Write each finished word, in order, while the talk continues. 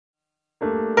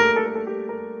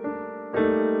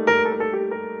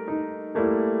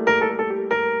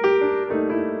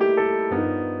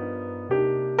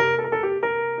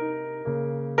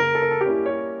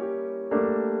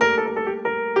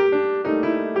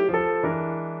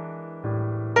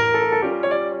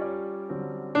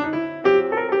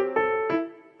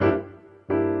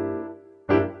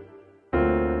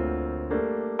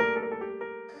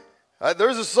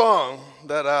There's a song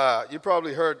that you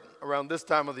probably heard around this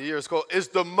time of the year. It's called "It's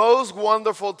the Most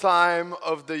Wonderful Time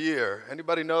of the Year."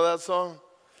 Anybody know that song?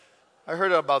 I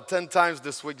heard it about 10 times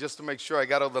this week just to make sure I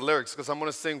got all the lyrics because I'm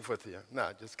going to sing with you. No,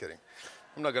 just kidding.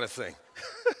 I'm not going to sing.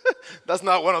 That's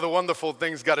not one of the wonderful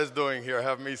things God is doing here,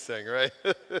 have me sing, right?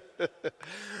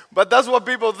 But that's what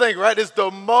people think, right? It's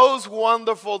the most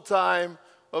wonderful time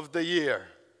of the year.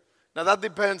 Now, that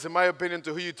depends, in my opinion,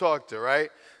 to who you talk to,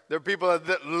 right? There are people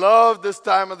that love this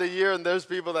time of the year, and there's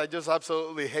people that just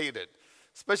absolutely hate it,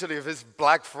 especially if it's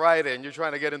Black Friday and you're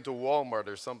trying to get into Walmart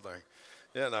or something.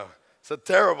 You know, it's a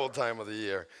terrible time of the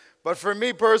year. But for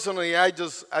me personally, I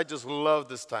just love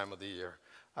this time of the year.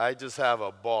 I just have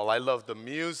a ball. I love the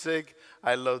music.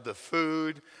 I love the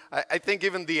food. I think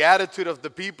even the attitude of the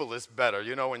people is better.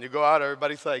 You know, when you go out,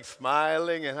 everybody's like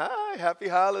smiling and, hi, happy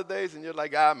holidays. And you're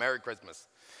like, Merry Christmas.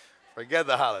 Forget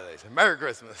the holidays. Merry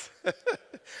Christmas.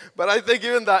 But I think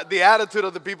even the attitude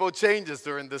of the people changes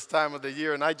during this time of the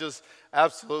year, and I just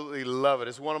absolutely love it.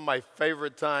 It's one of my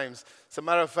favorite times. As a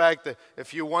matter of fact,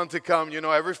 if you want to come, you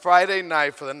know, every Friday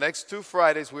night for the next 2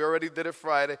 Fridays, we already did it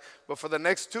Friday, but for the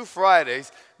next 2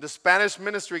 Fridays, the Spanish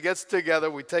ministry gets together.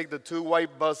 We take the 2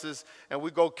 white buses, and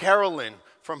we go caroling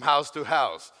from house to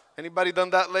house. Anybody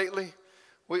done that lately?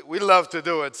 We love to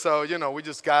do it, so, you know, we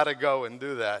just got to go and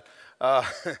do that.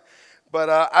 But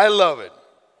I love it.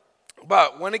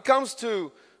 But when it comes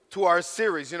to our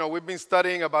series, you know, we've been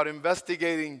studying about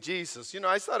investigating Jesus. You know,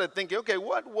 I started thinking, okay,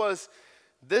 what was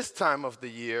this time of the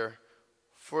year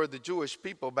for the Jewish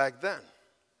people back then?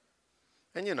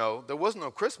 And, you know, there was no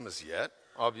Christmas yet,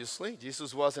 obviously.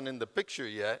 Jesus wasn't in the picture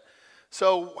yet.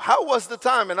 So how was the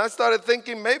time? And I started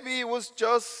thinking maybe it was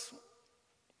just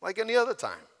like any other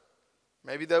time.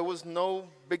 Maybe there was no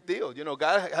big deal. You know,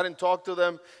 God hadn't talked to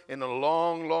them in a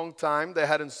long, long time. They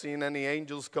hadn't seen any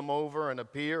angels come over and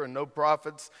appear and no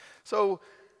prophets. So,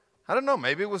 I don't know,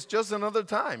 maybe it was just another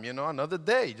time, you know, another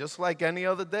day, just like any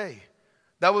other day.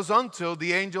 That was until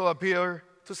the angel appeared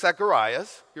to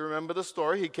Zacharias. You remember the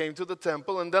story? He came to the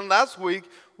temple. And then last week,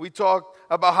 we talked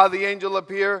about how the angel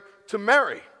appeared to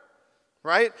Mary,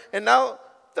 right? And now,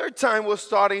 their time was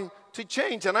starting to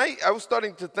change. And I was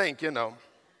starting to think, you know,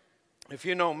 if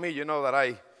you know me, you know that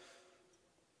I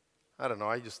don't know,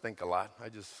 I just think a lot. I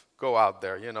just go out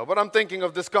there, you know. But I'm thinking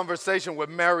of this conversation with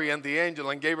Mary and the angel,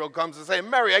 and Gabriel comes and says,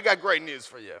 Mary, I got great news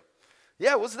for you.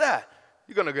 Yeah, what's that?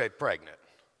 You're going to get pregnant.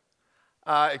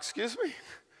 Excuse me?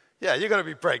 Yeah, you're going to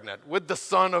be pregnant with the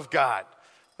Son of God.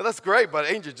 Well, that's great,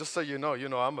 but angel, just so you know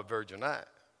I'm a virgin. I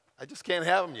just can't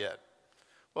have him yet.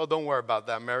 Well, don't worry about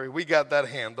that, Mary. We got that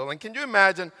handled. And can you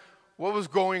imagine what was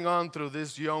going on through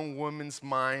this young woman's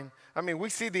mind? I mean, we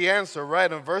see the answer, right?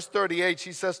 In verse 38,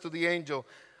 she says to the angel,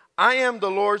 I am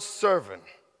the Lord's servant.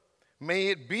 May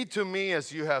it be to me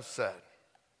as you have said.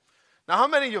 Now, how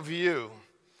many of you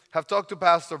have talked to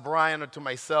Pastor Brian or to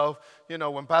myself? You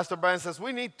know, when Pastor Brian says,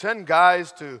 we need 10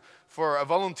 guys for a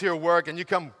volunteer work, and you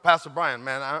come, Pastor Brian,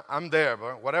 man, I'm there.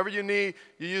 But whatever you need,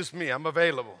 you use me. I'm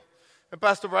available. And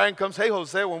Pastor Brian comes, hey,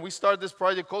 Jose, when we start this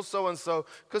project, call so-and-so,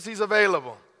 because he's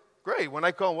available. Great. When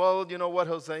I call, well, you know what,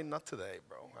 Jose? Not today,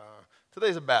 bro.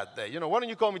 Today's a bad day. You know, why don't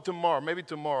you call me tomorrow? Maybe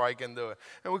tomorrow I can do it.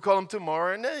 And we call him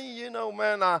tomorrow. And then, you know,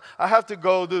 man, I have to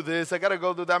go do this. I got to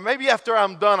go do that. Maybe after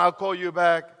I'm done, I'll call you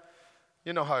back.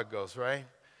 You know how it goes, right?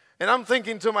 And I'm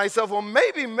thinking to myself, well,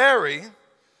 maybe Mary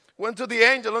went to the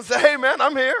angel and said, hey, man,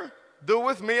 I'm here. Do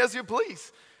with me as you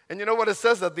please. And you know what it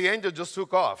says? That the angel just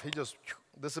took off. He just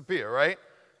disappeared, right?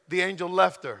 The angel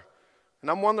left her. And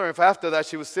I'm wondering if after that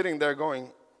she was sitting there going,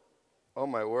 oh,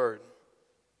 my word,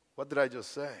 what did I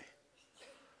just say?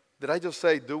 Did I just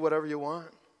say, do whatever you want?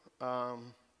 How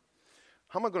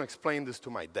am I going to explain this to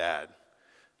my dad?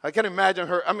 I can imagine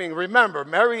her. I mean, remember,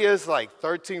 Mary is like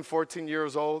 13, 14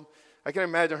 years old. I can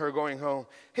imagine her going home.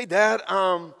 Hey, Dad,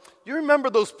 you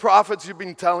remember those prophets you've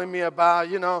been telling me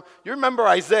about? You know, you remember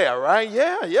Isaiah, right?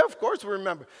 Yeah, of course we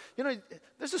remember. You know,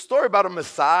 there's a story about a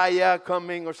Messiah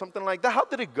coming or something like that. How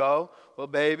did it go? Well,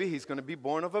 baby, he's going to be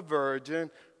born of a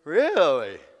virgin.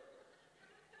 Really?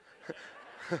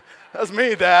 That's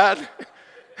me, Dad.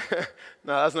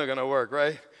 No, that's not going to work,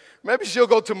 right? Maybe she'll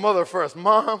go to mother first.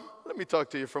 Mom, let me talk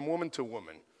to you from woman to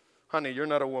woman. Honey, you're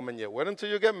not a woman yet. Wait until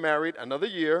you get married, another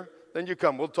year, then you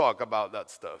come. We'll talk about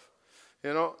that stuff.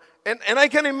 You know? And I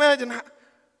can imagine,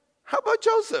 how about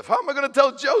Joseph? How am I going to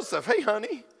tell Joseph, hey,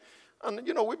 honey? And,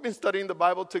 you know, we've been studying the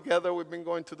Bible together. We've been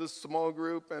going to this small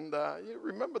group. And you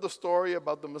remember the story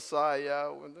about the Messiah?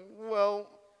 Well,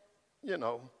 you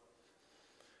know.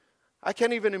 I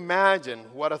can't even imagine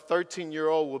what a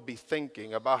 13-year-old would be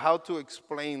thinking about how to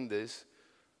explain this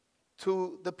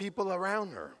to the people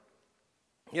around her.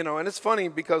 You know, and it's funny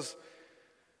because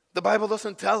the Bible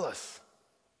doesn't tell us.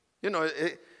 You know,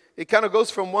 it kind of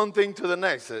goes from one thing to the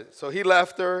next. So he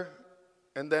left her,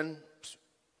 and then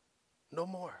no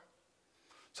more.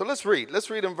 So let's read. Let's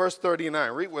read in verse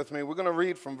 39. Read with me. We're going to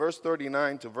read from verse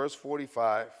 39 to verse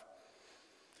 45.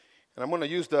 And I'm going to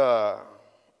use the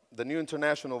New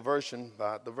International Version.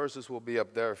 The verses will be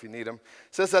up there if you need them.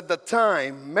 It says, at the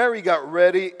time, Mary got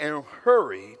ready and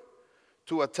hurried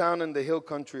to a town in the hill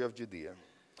country of Judea,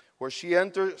 where she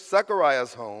entered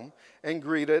Zechariah's home and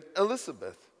greeted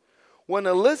Elizabeth. When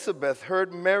Elizabeth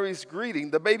heard Mary's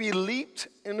greeting, the baby leaped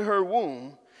in her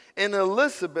womb, and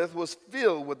Elizabeth was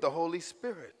filled with the Holy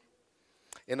Spirit.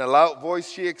 In a loud voice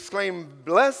she exclaimed,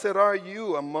 "Blessed are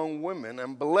you among women,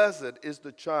 and blessed is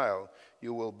the child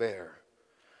you will bear.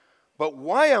 But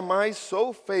why am I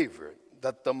so favored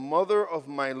that the mother of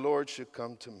my Lord should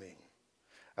come to me?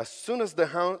 As soon as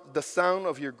the sound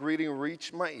of your greeting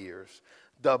reached my ears,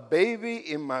 the baby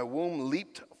in my womb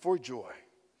leaped for joy.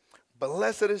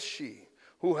 Blessed is she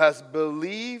who has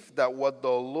believed that what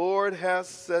the Lord has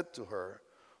said to her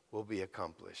will be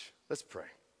accomplished." Let's pray.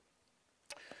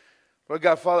 Lord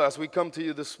God, Father, as we come to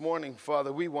you this morning,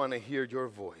 Father, we want to hear your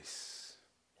voice.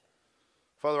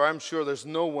 Father, I'm sure there's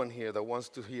no one here that wants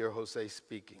to hear Jose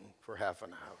speaking for half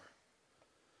an hour.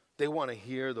 They want to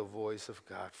hear the voice of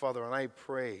God. Father, and I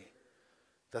pray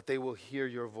that they will hear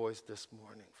your voice this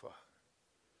morning, Father.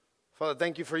 Father,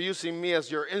 thank you for using me as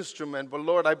your instrument, but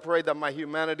Lord, I pray that my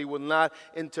humanity will not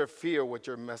interfere with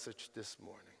your message this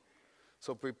morning.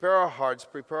 So prepare our hearts,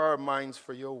 prepare our minds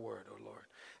for your word, oh Lord,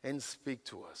 and speak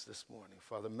to us this morning.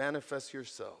 Father, manifest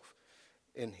yourself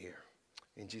in here.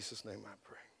 In Jesus' name I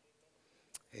pray.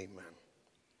 Amen.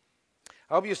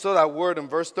 I hope you saw that word in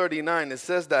verse 39. It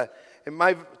says that, in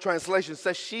my translation, it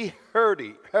says she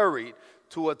hurried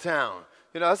to a town.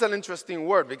 You know, that's an interesting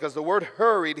word because the word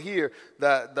hurried here,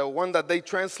 the one that they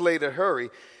translated hurry,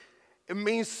 it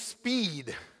means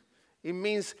speed. It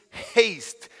means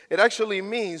haste. It actually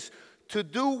means to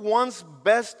do one's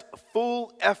best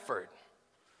full effort.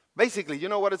 Basically, you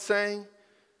know what it's saying?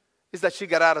 Is that she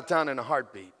got out of town in a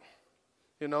heartbeat.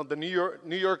 You know, the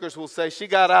New Yorkers will say she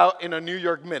got out in a New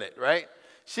York minute, right?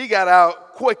 She got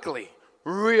out quickly,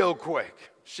 real quick.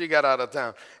 She got out of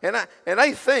town. And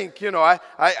I think, you know,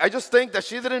 I just think that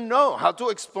she didn't know how to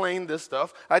explain this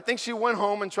stuff. I think she went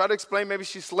home and tried to explain. Maybe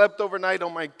she slept overnight. Oh,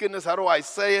 my goodness, how do I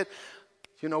say it?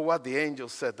 You know what? The angel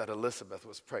said that Elizabeth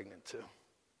was pregnant too.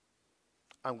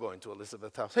 I'm going to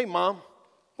Elizabeth's house. Hey, Mom, I'm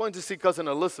going to see cousin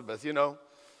Elizabeth, you know.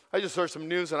 I just heard some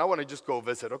news, and I want to just go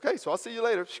visit. Okay, so I'll see you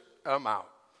later. I'm out.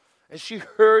 And she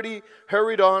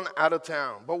hurried on out of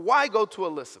town. But why go to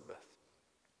Elizabeth?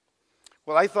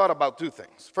 Well, I thought about two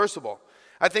things. First of all,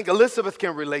 I think Elizabeth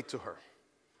can relate to her.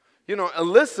 You know,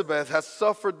 Elizabeth has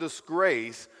suffered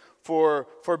disgrace for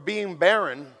being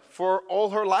barren for all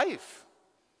her life.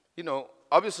 You know,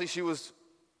 obviously she was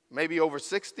maybe over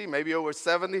 60, maybe over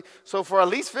 70. So for at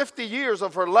least 50 years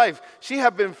of her life, she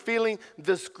had been feeling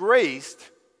disgraced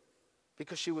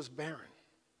because she was barren.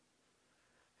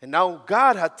 And now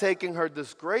God had taken her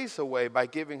disgrace away by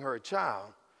giving her a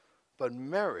child. But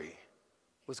Mary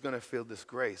was going to feel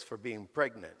disgrace for being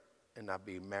pregnant and not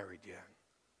being married yet.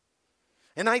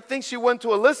 And I think she went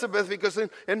to Elizabeth because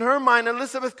in her mind,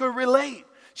 Elizabeth could relate.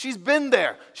 She's been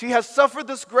there. She has suffered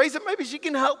disgrace, and maybe she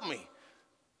can help me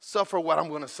suffer what I'm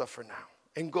going to suffer now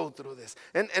and go through this.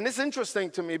 And it's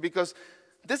interesting to me because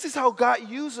this is how God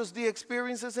uses the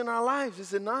experiences in our lives,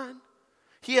 is it not?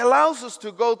 He allows us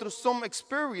to go through some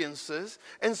experiences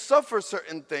and suffer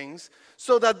certain things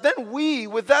so that then we,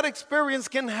 with that experience,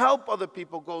 can help other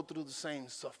people go through the same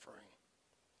suffering.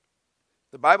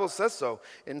 The Bible says so.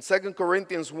 In 2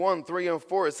 Corinthians 1, 3 and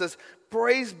 4, it says,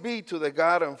 "Praise be to the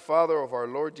God and Father of our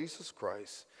Lord Jesus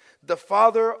Christ, the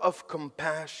Father of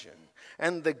compassion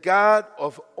and the God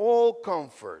of all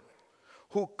comfort,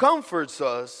 who comforts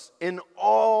us in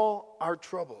all our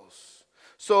troubles,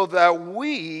 so that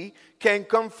we can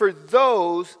comfort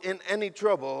those in any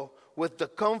trouble with the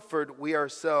comfort we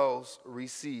ourselves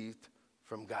received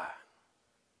from God."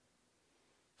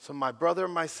 So my brother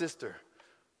and my sister,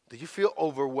 do you feel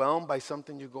overwhelmed by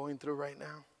something you're going through right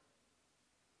now?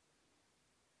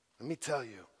 Let me tell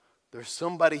you, there's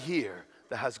somebody here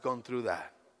that has gone through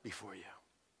that before you.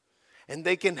 And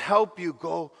they can help you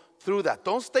go through that.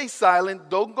 Don't stay silent.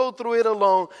 Don't go through it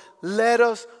alone. Let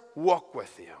us walk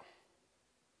with you.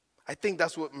 I think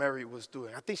that's what Mary was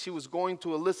doing. I think she was going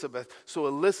to Elizabeth so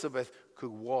Elizabeth could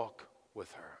walk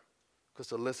with her,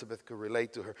 because Elizabeth could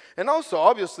relate to her. And also,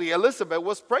 obviously, Elizabeth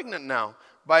was pregnant now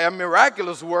by a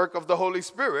miraculous work of the Holy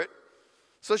Spirit.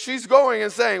 So she's going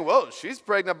and saying, well, she's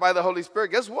pregnant by the Holy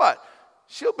Spirit. Guess what?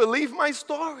 she'll believe my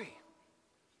story.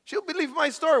 She'll believe my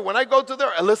story. When I go to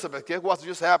there, Elizabeth, guess what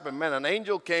just happened? Man, an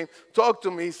angel came, talked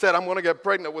to me, said, I'm going to get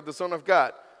pregnant with the Son of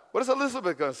God. What is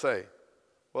Elizabeth going to say?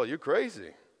 Well, you're crazy.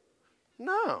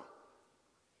 No.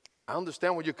 I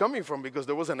understand where you're coming from because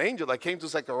there was an angel that came to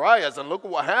Zacharias and look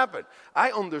at what happened.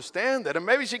 I understand that. And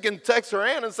maybe she can text her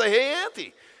aunt and say, hey,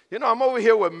 auntie, I'm over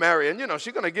here with Mary and,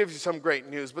 she's going to give you some great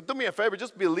news. But do me a favor,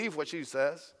 just believe what she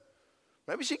says.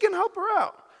 Maybe she can help her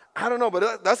out. I don't know,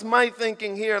 but that's my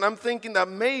thinking here. And I'm thinking that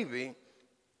maybe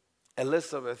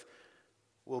Elizabeth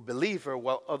will believe her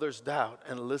while others doubt.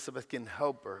 And Elizabeth can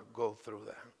help her go through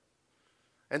that.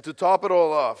 And to top it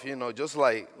all off, just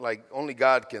like only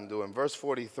God can do, in verse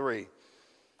 43,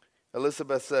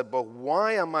 Elizabeth said, but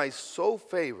why am I so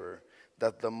favored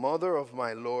that the mother of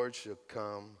my Lord should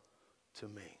come to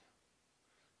me?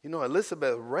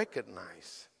 Elizabeth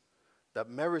recognized that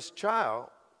Mary's child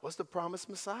was the promised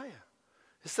Messiah.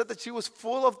 It said that she was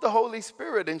full of the Holy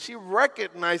Spirit, and she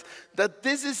recognized that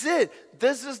this is it.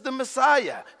 This is the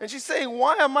Messiah. And she's saying,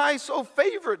 why am I so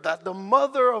favored that the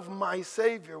mother of my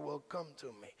Savior will come to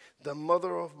me, the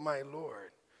mother of my Lord?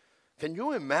 Can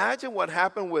you imagine what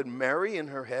happened with Mary in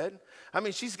her head? I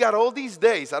mean, she's got all these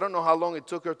days. I don't know how long it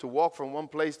took her to walk from one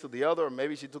place to the other, or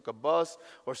maybe she took a bus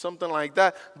or something like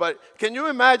that. But can you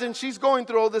imagine she's going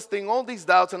through all this thing, all these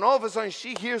doubts, and all of a sudden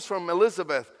she hears from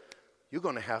Elizabeth, you're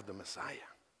going to have the Messiah.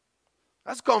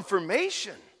 That's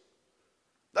confirmation.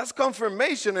 That's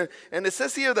confirmation. And it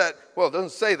says here that, well, it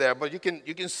doesn't say there, but you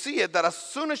can see it, that as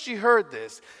soon as she heard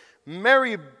this,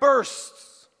 Mary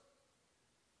bursts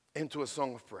into a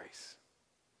song of praise.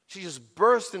 She just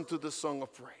burst into the song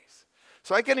of praise.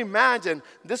 So I can imagine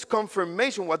this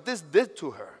confirmation, what this did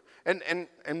to her. And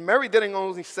Mary didn't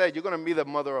only say, you're going to be the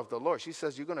mother of the Lord. She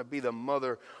says, you're going to be the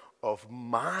mother of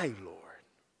my Lord,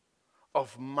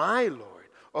 of my Lord,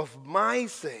 of my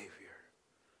Savior.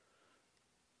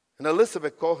 And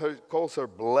Elizabeth calls her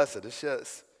blessed. It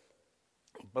says,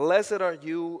 blessed are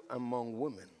you among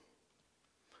women.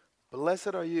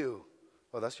 Blessed are you.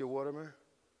 Oh, that's your water, man?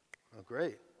 Oh,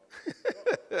 great.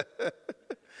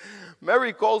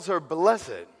 Mary calls her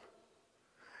blessed.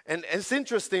 And it's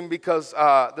interesting because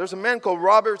there's a man called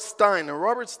Robert Stein. And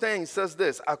Robert Stein says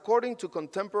this, according to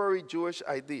contemporary Jewish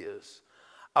ideas,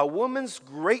 a woman's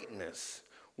greatness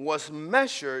was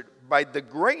measured by the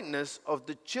greatness of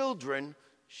the children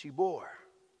she bore.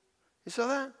 You saw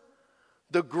that?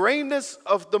 The greatness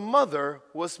of the mother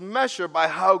was measured by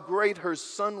how great her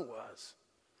son was.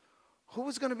 Who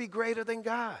was going to be greater than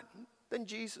God, than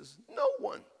Jesus? No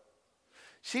one.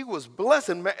 She was blessed.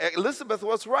 And Elizabeth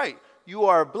was right. You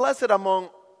are blessed among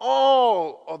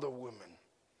all other women.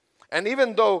 And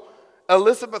even though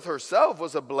Elizabeth herself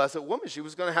was a blessed woman, she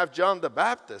was going to have John the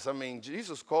Baptist. I mean,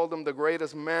 Jesus called him the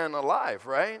greatest man alive,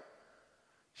 right?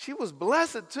 She was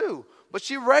blessed too, but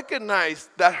she recognized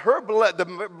that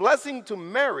the blessing to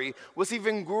Mary was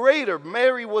even greater.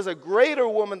 Mary was a greater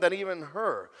woman than even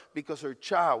her because her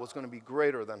child was going to be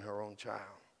greater than her own child.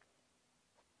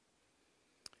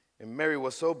 And Mary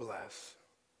was so blessed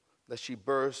that she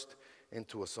burst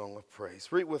into a song of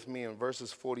praise. Read with me in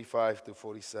verses 45 to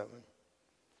 47. It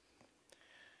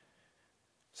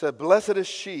said, blessed is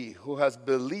she who has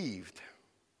believed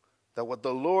that what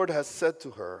the Lord has said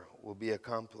to her will be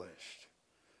accomplished.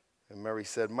 And Mary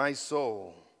said, my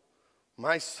soul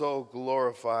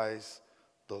glorifies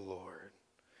the Lord,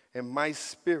 and my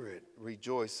spirit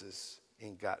rejoices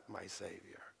in God my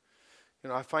Savior.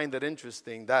 I find it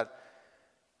interesting that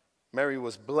Mary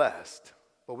was blessed,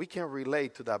 but we can't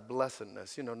relate to that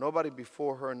blessedness. Nobody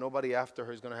before her, nobody after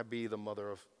her is going to be the mother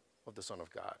of the Son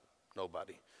of God.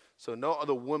 Nobody. So no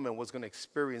other woman was going to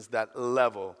experience that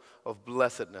level of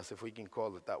blessedness, if we can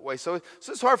call it that way. So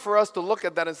it's hard for us to look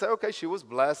at that and say, okay, she was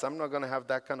blessed. I'm not going to have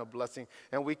that kind of blessing,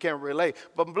 and we can't relate.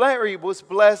 But Mary was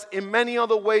blessed in many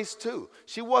other ways too.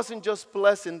 She wasn't just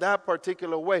blessed in that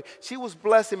particular way. She was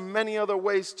blessed in many other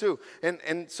ways too.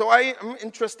 And so I am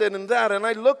interested in that, and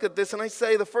I look at this and I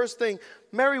say the first thing,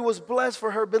 Mary was blessed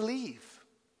for her belief.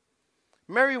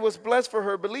 Mary was blessed for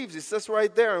her beliefs. It says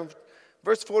right there in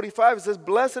verse 45, it says,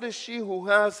 blessed is she who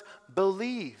has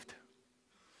believed.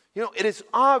 It is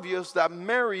obvious that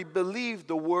Mary believed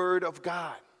the word of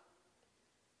God.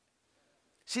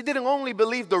 She didn't only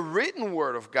believe the written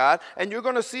word of God, and you're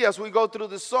going to see as we go through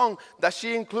this song that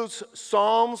she includes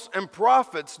psalms and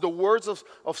prophets, the words of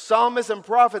psalmists and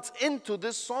prophets into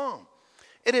this song.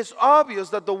 It is obvious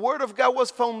that the word of God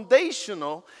was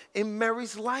foundational in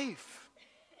Mary's life.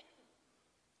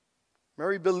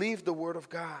 Mary believed the word of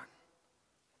God.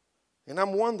 And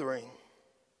I'm wondering,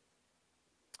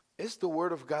 is the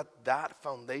word of God that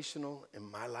foundational in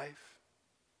my life?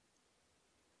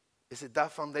 Is it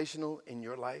that foundational in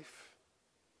your life?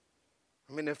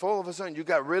 I mean, if all of a sudden you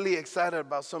got really excited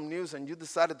about some news and you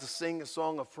decided to sing a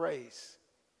song of praise,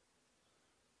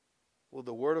 will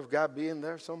the Word of God be in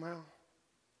there somehow?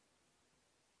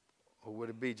 Or would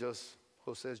it be just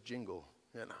Jose's jingle,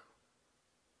 you know?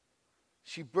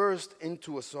 She burst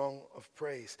into a song of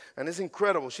praise. And it's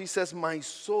incredible. She says, my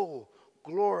soul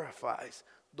glorifies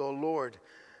the Lord.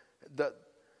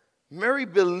 Mary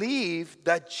believed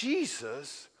that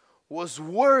Jesus was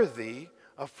worthy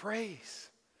of praise.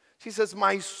 She says,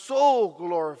 my soul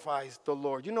glorifies the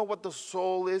Lord. You know what the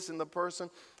soul is in the person?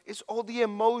 It's all the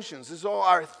emotions. It's all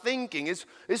our thinking.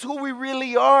 It's who we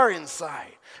really are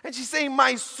inside. And she's saying,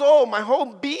 my soul, my whole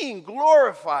being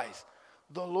glorifies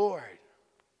the Lord.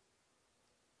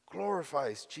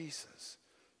 Glorifies Jesus.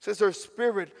 Says her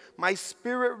spirit, my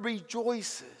spirit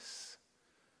rejoices.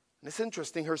 And it's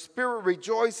interesting, her spirit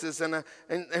rejoices and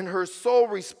her soul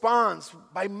responds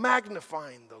by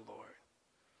magnifying the Lord.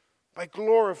 By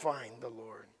glorifying the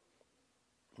Lord.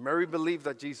 Mary believed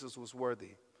that Jesus was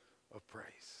worthy of praise.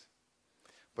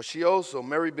 But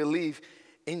Mary believed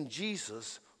in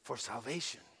Jesus for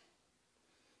salvation.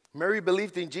 Mary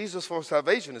believed in Jesus for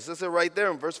salvation. It says it right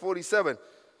there in verse 47.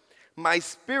 My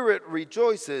spirit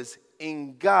rejoices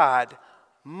in God,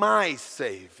 my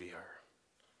Savior.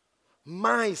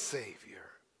 My Savior.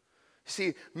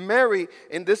 See, Mary,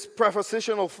 in this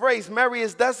prepositional phrase, Mary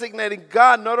is designating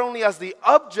God not only as the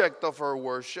object of her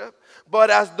worship, but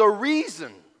as the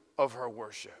reason of her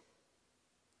worship.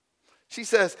 She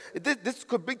says, this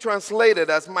could be translated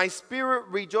as, my spirit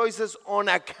rejoices on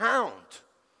account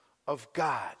of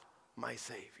God, my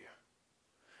Savior.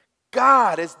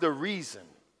 God is the reason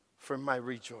for my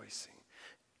rejoicing.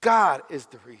 God is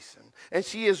the reason. And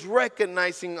she is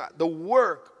recognizing the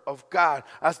work of God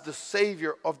as the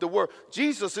Savior of the world.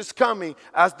 Jesus is coming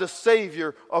as the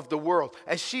Savior of the world.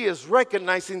 And she is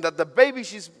recognizing that the baby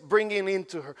she's bringing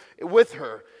into her, with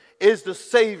her, is the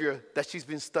Savior that she's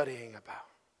been studying about.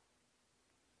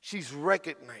 She's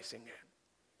recognizing it.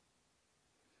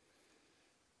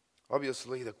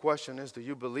 Obviously, the question is, do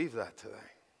you believe that today?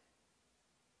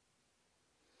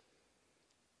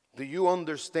 Do you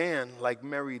understand, like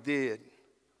Mary did,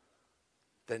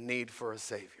 the need for a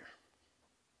Savior?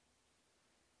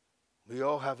 We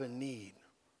all have a need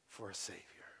for a Savior,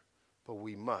 but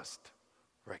we must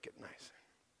recognize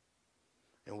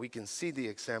it. And we can see the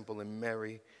example in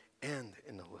Mary and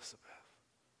in Elizabeth.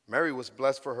 Mary was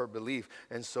blessed for her belief,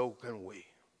 and so can we.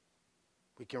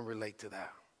 We can relate to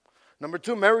that. Number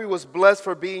two, Mary was blessed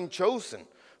for being chosen.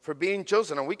 For being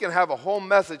chosen. And we can have a whole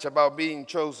message about being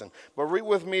chosen. But read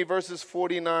with me verses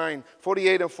 48 and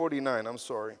 49.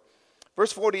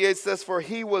 Verse 48 says, for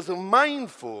he was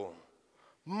mindful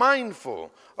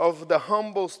of the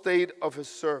humble state of his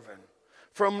servant.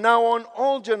 From now on,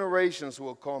 all generations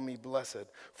will call me blessed.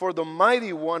 For the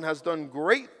mighty one has done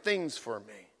great things for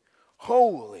me.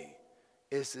 Holy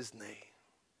is his name.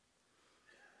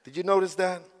 Did you notice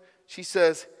that? She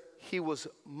says, he was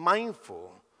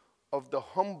mindful of the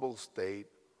humble state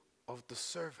of the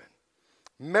servant.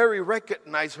 Mary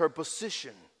recognized her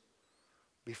position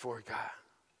before God.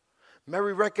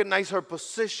 Mary recognized her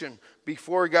position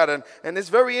before God. And it's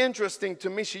very interesting to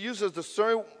me. She uses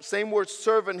the same word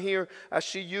servant here as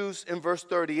she used in verse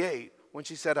 38 when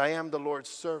she said, I am the Lord's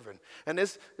servant. And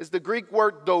it's the Greek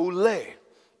word dole.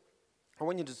 I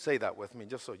want you to say that with me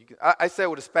just so you can. I say it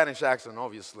with a Spanish accent,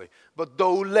 obviously. But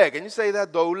dole. Can you say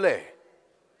that? Dole.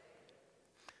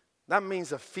 That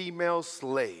means a female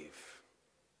slave.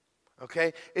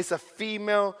 Okay? It's a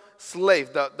female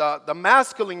slave. The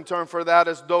masculine term for that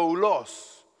is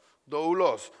doulos.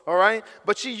 Doulos. All right?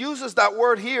 But she uses that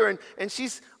word here, and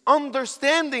she's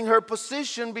understanding her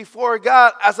position before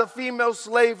God as a female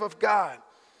slave of God.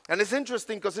 And it's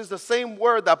interesting because it's the same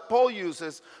word that Paul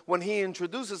uses when he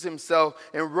introduces himself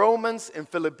in Romans, in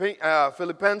Philippians. I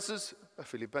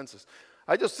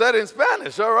just said it in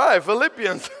Spanish. All right,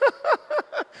 Philippians.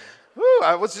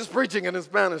 I was just preaching it in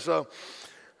Spanish, so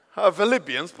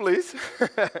Philippians, please.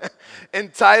 In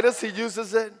Titus, he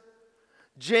uses it.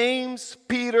 James,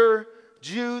 Peter,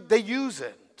 Jude, they use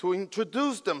it to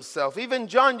introduce themselves. Even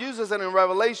John uses it in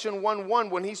Revelation 1:1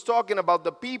 when he's talking about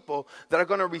the people that are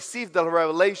going to receive the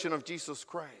revelation of Jesus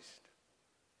Christ.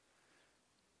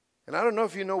 And I don't know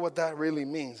if you know what that really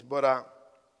means, but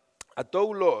a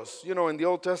doulos, you know, in the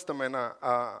Old Testament,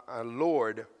 a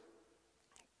lord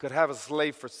could have a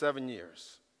slave for 7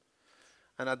 years.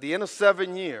 And at the end of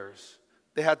 7 years,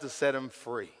 they had to set him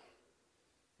free.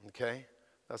 Okay?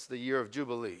 That's the year of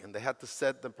Jubilee. And they had to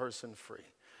set the person free.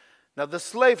 Now, the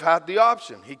slave had the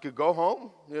option. He could go home,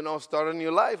 you know, start a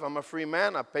new life. I'm a free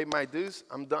man. I paid my dues.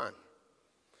 I'm done.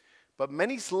 But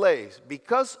many slaves,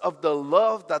 because of the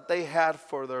love that they had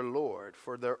for their Lord,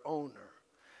 for their owner,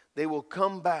 they will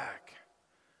come back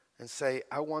and say,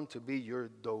 I want to be your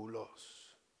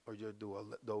doulos or your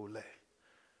dole.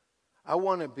 I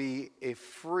want to be a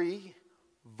free,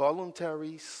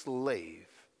 voluntary slave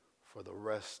for the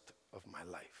rest of my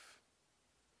life.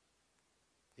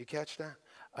 You catch that?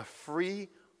 A free,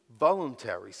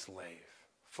 voluntary slave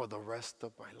for the rest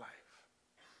of my life.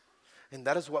 And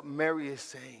that is what Mary is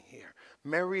saying here.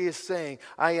 Mary is saying,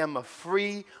 I am a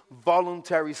free,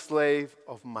 voluntary slave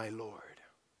of my Lord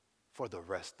for the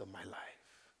rest of my life.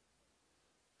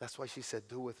 That's why she said,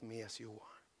 do with me as you want.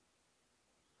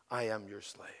 I am your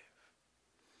slave.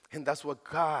 And that's what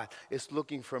God is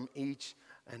looking from each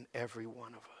and every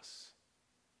one of us.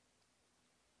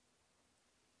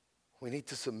 We need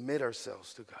to submit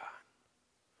ourselves to God.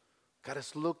 God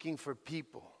is looking for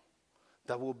people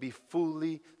that will be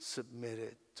fully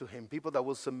submitted to Him. People that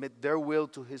will submit their will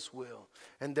to His will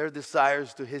and their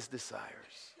desires to His desires.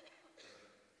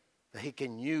 That He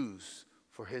can use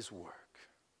for His work.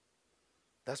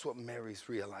 That's what Mary's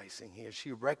realizing here.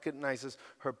 She recognizes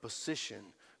her position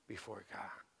before God.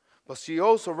 But she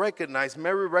also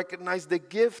Mary recognized the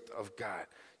gift of God.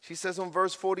 She says on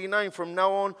verse 49, from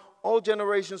now on, all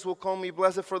generations will call me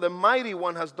blessed, for the mighty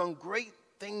one has done great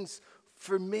things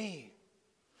for me.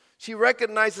 She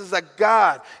recognizes that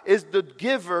God is the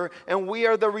giver and we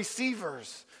are the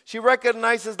receivers. She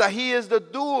recognizes that He is the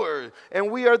doer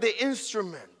and we are the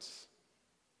instruments.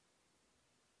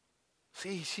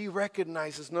 See, she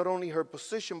recognizes not only her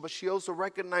position, but she also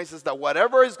recognizes that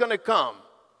whatever is going to come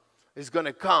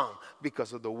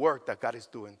because of the work that God is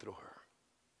doing through her.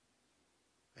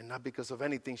 And not because of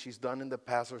anything she's done in the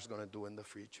past or is going to do in the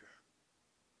future.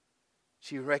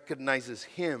 She recognizes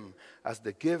Him as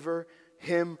the giver,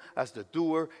 Him as the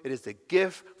doer. It is the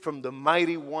gift from the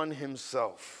mighty one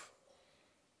Himself.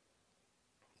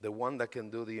 The one that can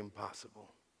do the impossible.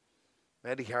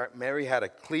 Mary had a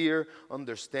clear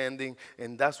understanding,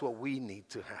 and that's what we need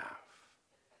to have.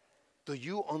 Do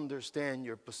you understand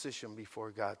your position before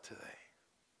God today?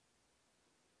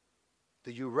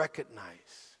 Do you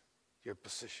recognize your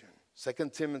position? 2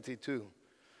 Timothy 2,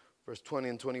 verse 20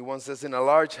 and 21 says, in a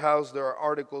large house there are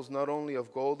articles not only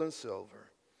of gold and silver,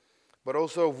 but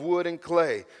also of wood and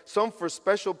clay, some for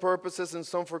special purposes and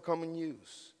some for common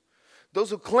use. Those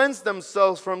who cleanse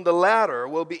themselves from the latter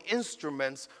will be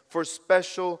instruments for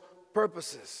special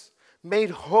purposes, made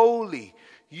holy,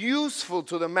 useful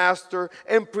to the master,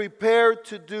 and prepared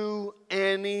to do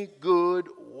any good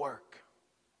work.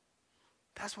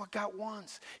 That's what God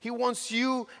wants. He wants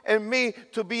you and me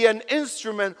to be an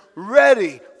instrument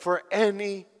ready for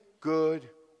any good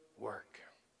work.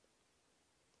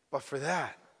 But for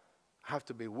that, I have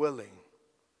to be willing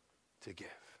to give.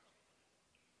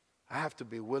 I have to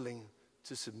be willing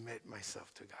to submit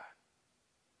myself to God.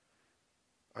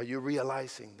 Are you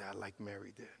realizing that like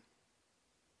Mary did?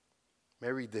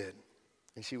 Mary did,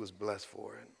 and she was blessed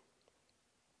for it.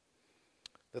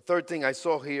 The third thing I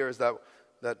saw here is that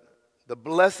the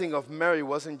blessing of Mary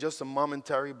wasn't just a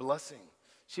momentary blessing.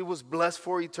 She was blessed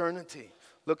for eternity.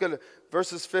 Look at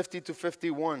verses 50 to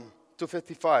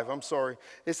 55.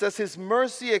 It says, His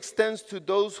mercy extends to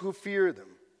those who fear them,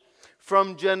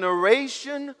 from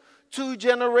generation to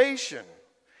generation.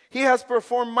 He has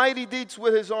performed mighty deeds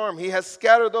with His arm. He has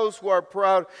scattered those who are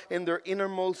proud in their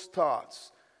innermost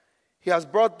thoughts. He has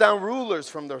brought down rulers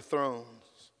from their thrones,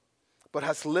 but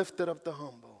has lifted up the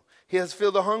humble. He has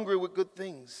filled the hungry with good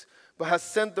things, but has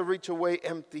sent the rich away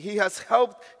empty. He has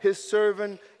helped His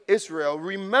servant Israel,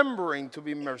 remembering to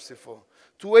be merciful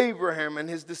to Abraham and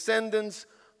his descendants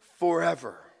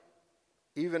forever,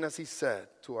 even as He said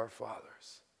to our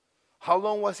fathers. How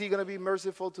long was He going to be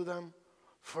merciful to them?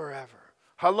 Forever.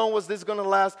 How long was this going to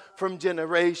last? From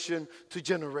generation to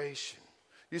generation.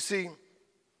 You see,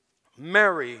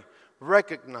 Mary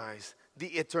recognized the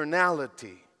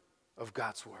eternality of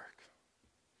God's work.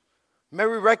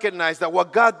 Mary recognized that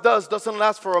what God does doesn't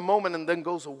last for a moment and then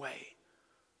goes away.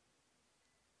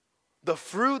 The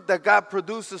fruit that God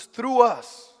produces through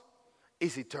us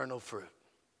is eternal fruit.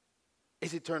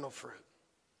 It's eternal fruit.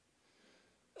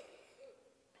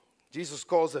 Jesus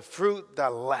calls it fruit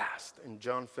that lasts in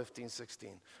John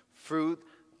 15:16. Fruit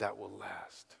that will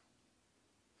last.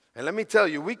 And let me tell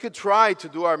you, we could try to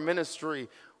do our ministry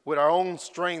with our own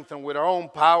strength and with our own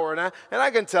power. And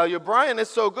I can tell you, Brian is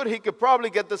so good, he could probably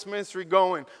get this ministry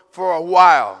going for a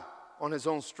while on his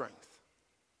own strength.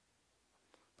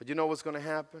 But you know what's going to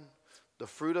happen? The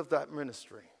fruit of that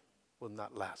ministry will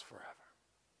not last forever.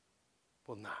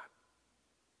 Will not.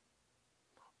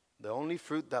 The only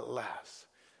fruit that lasts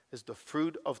is the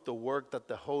fruit of the work that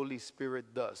the Holy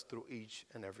Spirit does through each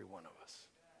and every one of us.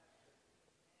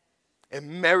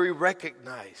 And Mary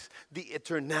recognized the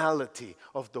eternality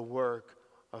of the work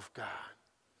of God.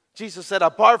 Jesus said,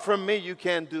 apart from me, you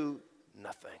can't do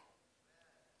nothing.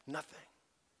 Nothing.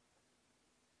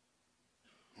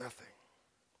 Nothing.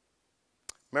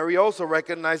 Mary also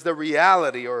recognized the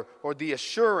reality or the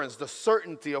assurance, the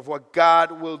certainty of what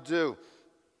God will do.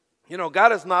 You know,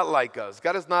 God is not like us.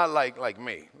 God is not like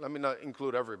me. Let me not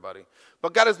include everybody.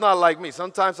 But God is not like me.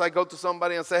 Sometimes I go to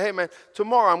somebody and say, hey, man,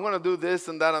 tomorrow I'm going to do this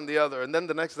and that and the other. And then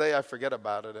the next day I forget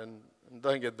about it and it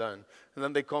doesn't get done. And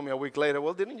then they call me a week later.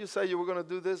 Well, didn't you say you were going to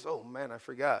do this? Oh, man, I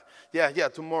forgot. Yeah,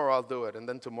 tomorrow I'll do it. And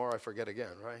then tomorrow I forget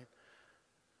again, right?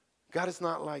 God is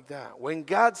not like that. When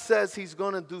God says he's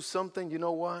going to do something, you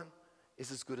know what?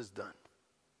 It's as good as done.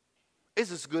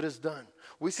 It's as good as done.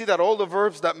 We see that all the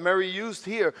verbs that Mary used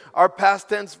here are past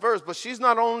tense verbs, but she's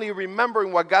not only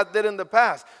remembering what God did in the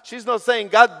past. She's not saying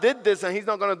God did this and he's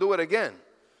not going to do it again.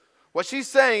 What she's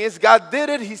saying is God did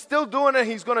it, he's still doing it,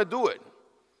 he's going to do it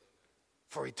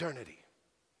for eternity.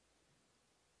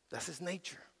 That's his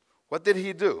nature. What did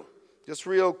he do? Just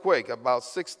real quick, about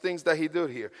 6 things that he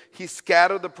did here. He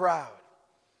scattered the proud.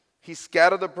 He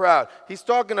scattered the proud. He's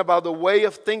talking about the way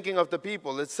of thinking of the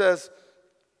people. It says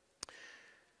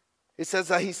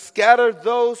that he scattered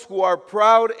those who are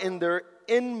proud in their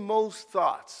inmost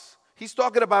thoughts. He's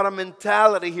talking about a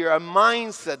mentality here, a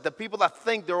mindset, the people that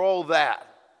think they're all that.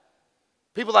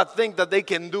 People that think that they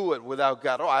can do it without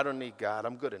God. Oh, I don't need God.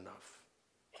 I'm good enough.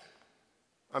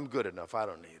 I'm good enough. I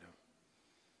don't need him.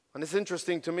 And it's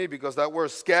interesting to me because that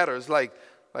word scatter is like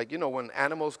you know, when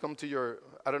animals come to your,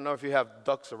 I don't know if you have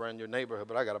ducks around your neighborhood,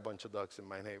 but I got a bunch of ducks in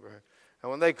my neighborhood. And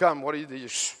when they come, what do? You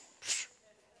shh, shh.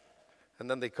 And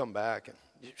then they come back. And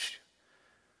shh.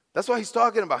 That's what he's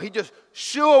talking about. He just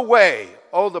shoo away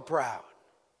all the proud.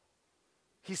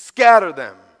 He scattered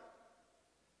them.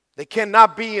 They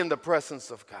cannot be in the presence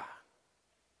of God.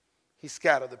 He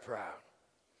scattered the proud.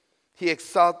 He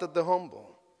exalted the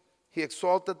humble. He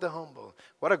exalted the humble.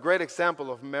 What a great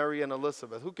example of Mary and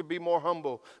Elizabeth. Who could be more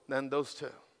humble than those two?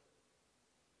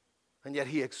 And yet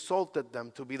he exalted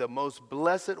them to be the most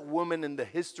blessed woman in the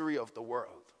history of the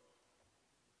world.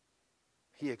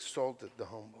 He exalted the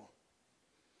humble.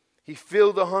 He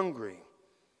filled the hungry.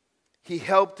 He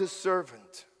helped his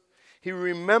servant. He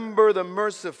remembered the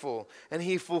merciful, and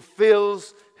he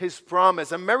fulfills his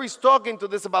promise. And Mary's talking to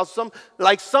this about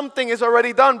something is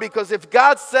already done, because if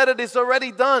God said it, it's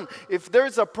already done. If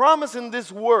there's a promise in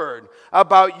this word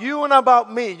about you and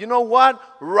about me, you know what?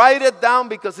 Write it down,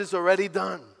 because it's already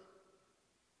done.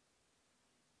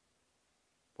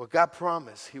 What God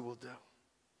promised, he will do.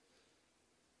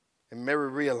 And Mary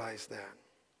realized that.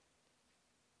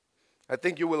 I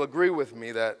think you will agree with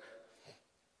me that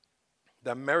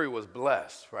Mary was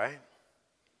blessed, right?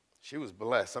 She was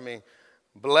blessed. I mean,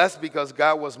 blessed because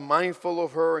God was mindful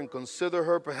of her and considered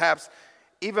her perhaps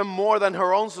even more than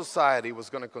her own society was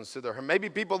going to consider her. Maybe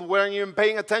people weren't even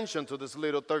paying attention to this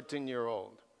little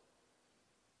 13-year-old.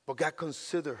 But God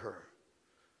considered her.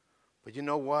 But you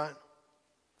know what?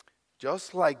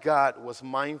 Just like God was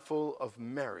mindful of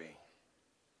Mary,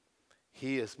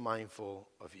 he is mindful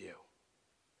of you.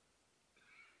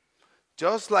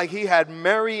 Just like he had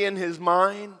Mary in his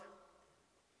mind,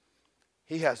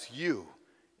 he has you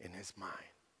in his mind.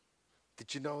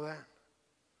 Did you know that?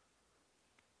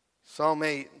 Psalm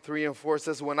 8, 3 and 4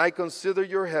 says, when I consider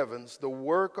your heavens, the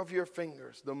work of your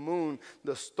fingers, the moon,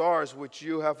 the stars which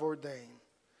you have ordained.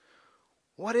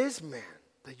 What is man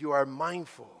that you are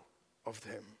mindful of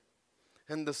him,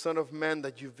 and the Son of Man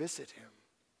that you visit him?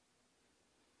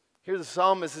 Here the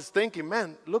psalmist is thinking,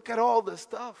 man, look at all this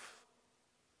stuff.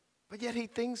 But yet he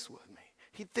thinks with me.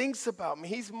 He thinks about me.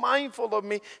 He's mindful of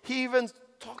me. He even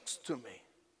talks to me.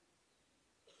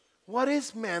 What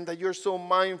is man that you're so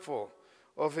mindful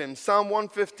of him? Psalm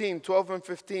 115, 12 and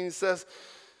 15 says,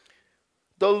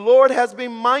 the Lord has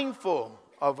been mindful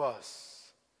of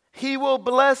us. He will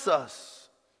bless us.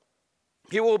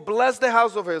 He will bless the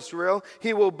house of Israel.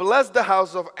 He will bless the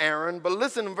house of Aaron. But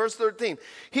listen in verse 13.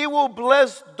 He will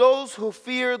bless those who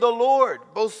fear the Lord,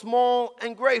 both small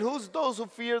and great. Who's those who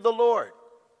fear the Lord?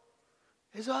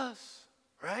 It's us,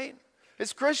 right?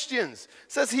 It's Christians.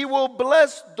 It says he will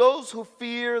bless those who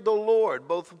fear the Lord,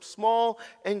 both small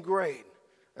and great.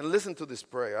 And listen to this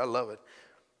prayer. I love it.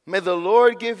 May the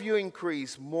Lord give you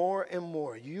increase more and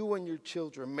more, you and your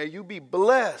children. May you be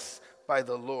blessed by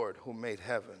the Lord who made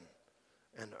heaven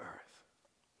and earth.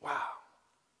 Wow.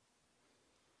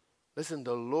 Listen,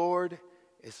 the Lord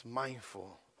is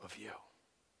mindful of you.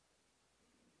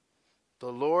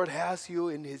 The Lord has you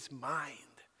in his mind.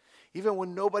 Even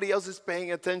when nobody else is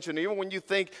paying attention, even when you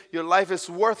think your life is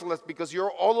worthless because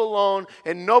you're all alone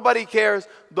and nobody cares,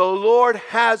 the Lord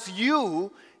has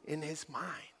you in his mind.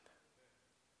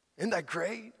 Isn't that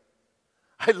great?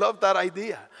 I love that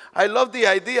idea. I love the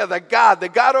idea that God, the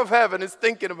God of heaven, is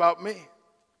thinking about me.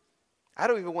 I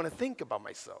don't even want to think about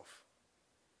myself.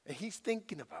 And he's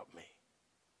thinking about me.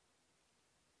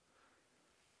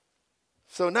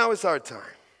 So now it's our time.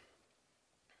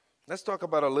 Let's talk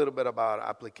about a little bit about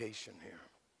application here.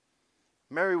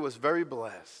 Mary was very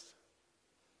blessed.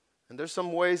 And there's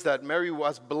some ways that Mary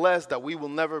was blessed that we will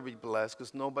never be blessed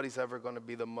because nobody's ever going to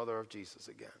be the mother of Jesus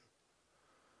again.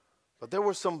 But there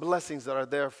were some blessings that are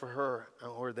there for her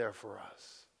and were there for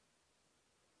us.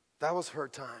 That was her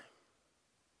time.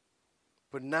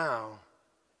 But now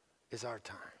is our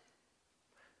time.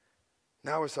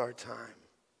 Now is our time.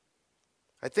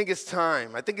 I think it's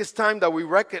time. I think it's time that we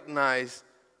recognize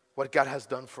what God has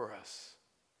done for us.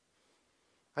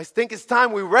 I think it's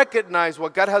time we recognize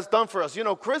what God has done for us. You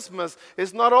know, Christmas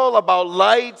is not all about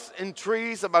lights and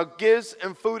trees, about gifts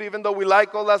and food, even though we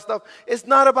like all that stuff. It's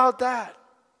not about that.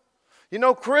 You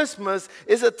know, Christmas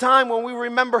is a time when we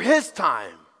remember his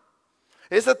time.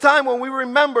 It's a time when we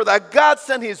remember that God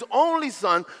sent his only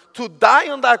son to die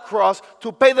on that cross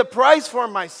to pay the price for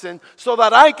my sin so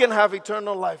that I can have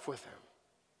eternal life with him.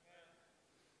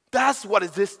 That's what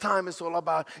this time is all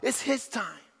about. It's his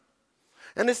time.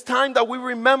 And it's time that we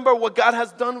remember what God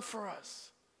has done for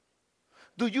us.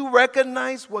 Do you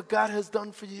recognize what God has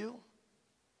done for you?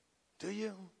 Do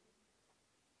you?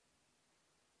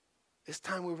 It's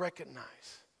time we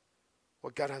recognize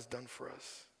what God has done for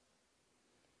us.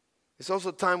 It's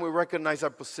also time we recognize our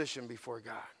position before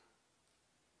God.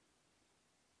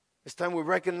 It's time we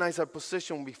recognize our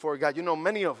position before God. You know,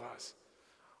 many of us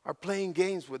are playing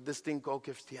games with this thing called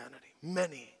Christianity.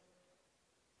 Many.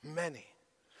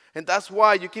 And that's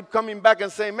why you keep coming back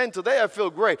and saying, man, today I feel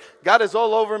great. God is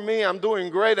all over me. I'm doing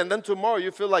great. And then tomorrow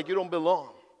you feel like you don't belong.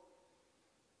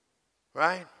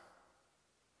 Right?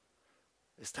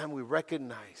 It's time we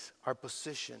recognize our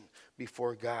position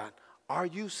before God. Are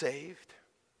you saved?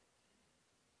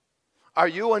 Are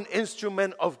you an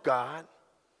instrument of God?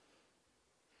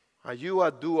 Are you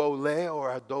a doulos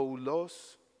or a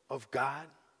doulos of God?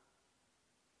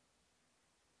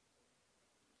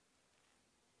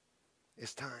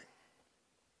 It's time.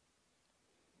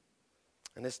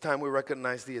 And it's time we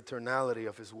recognize the eternality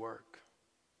of his work.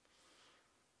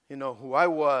 You know, who I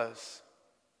was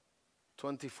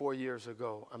 24 years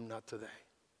ago, I'm not today.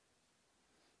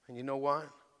 And you know what?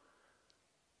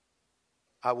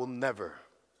 I will never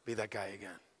be that guy again.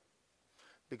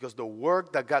 Because the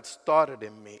work that God started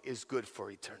in me is good for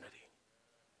eternity.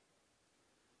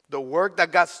 The work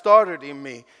that God started in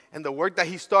me and the work that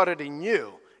he started in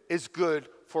you is good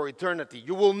for eternity.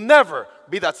 You will never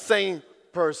be that same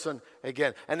person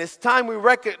again. And it's time we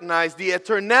recognize the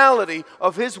eternality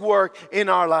of his work in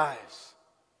our lives.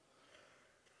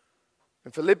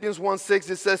 In Philippians 1:6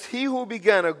 it says, he who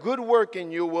began a good work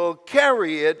in you will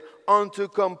carry it unto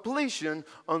completion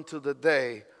unto the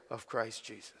day of Christ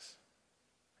Jesus.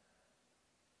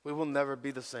 We will never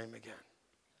be the same again.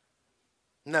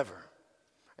 Never.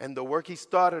 And the work he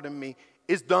started in me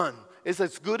is done. It's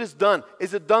as good as done.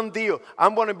 It's a done deal.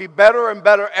 I'm going to be better and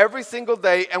better every single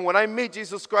day. And when I meet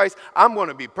Jesus Christ, I'm going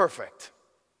to be perfect.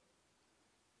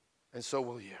 And so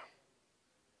will you.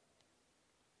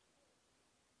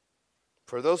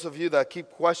 For those of you that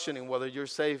keep questioning whether you're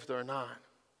saved or not,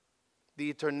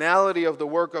 the eternality of the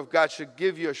work of God should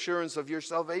give you assurance of your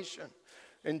salvation.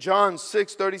 In John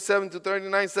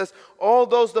 6:37-39 says, all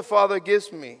those the Father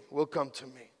gives me will come to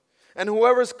me. And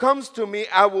whoever comes to me,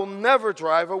 I will never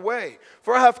drive away.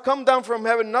 For I have come down from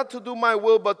heaven not to do my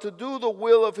will, but to do the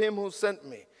will of him who sent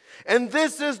me. And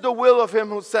this is the will of him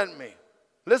who sent me.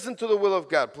 Listen to the will of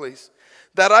God, please.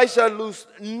 That I shall lose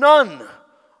none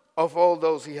of all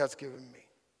those he has given me,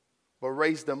 but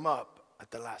raise them up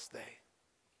at the last day.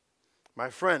 My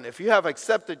friend, if you have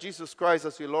accepted Jesus Christ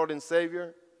as your Lord and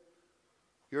Savior,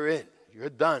 you're in. You're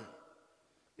done.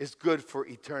 It's good for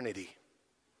eternity.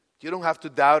 You don't have to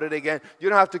doubt it again. You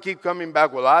don't have to keep coming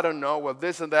back. Well, I don't know. Well,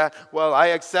 this and that. Well, I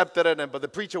accepted it, but the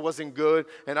preacher wasn't good.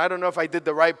 And I don't know if I did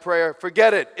the right prayer.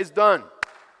 Forget it. It's done.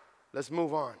 Let's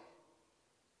move on.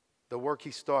 The work he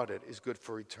started is good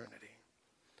for eternity.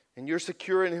 And you're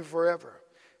secure in him forever.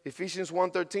 Ephesians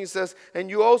 1:13 says, and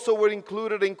you also were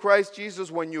included in Christ Jesus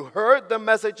when you heard the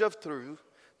message of truth,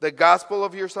 the gospel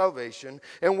of your salvation.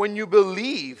 And when you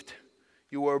believed,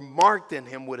 you were marked in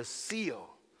him with a seal,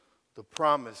 the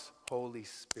promised Holy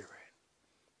Spirit.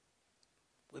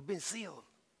 We've been sealed.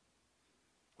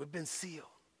 We've been sealed.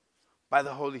 by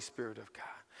the Holy Spirit of God.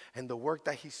 And the work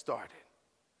that he started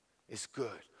is good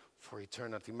for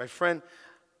eternity. My friend,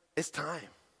 it's time.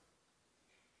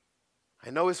 I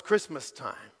know it's Christmas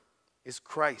time. It's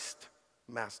Christ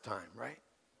Mass time, right?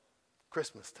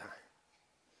 Christmas time.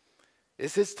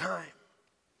 It's his time.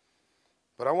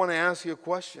 But I want to ask you a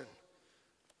question.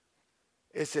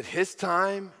 Is it his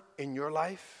time in your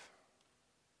life?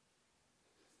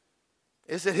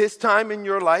 Is it his time in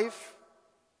your life?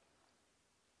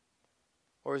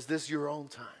 Or is this your own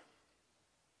time?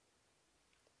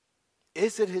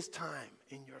 Is it his time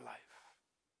in your life?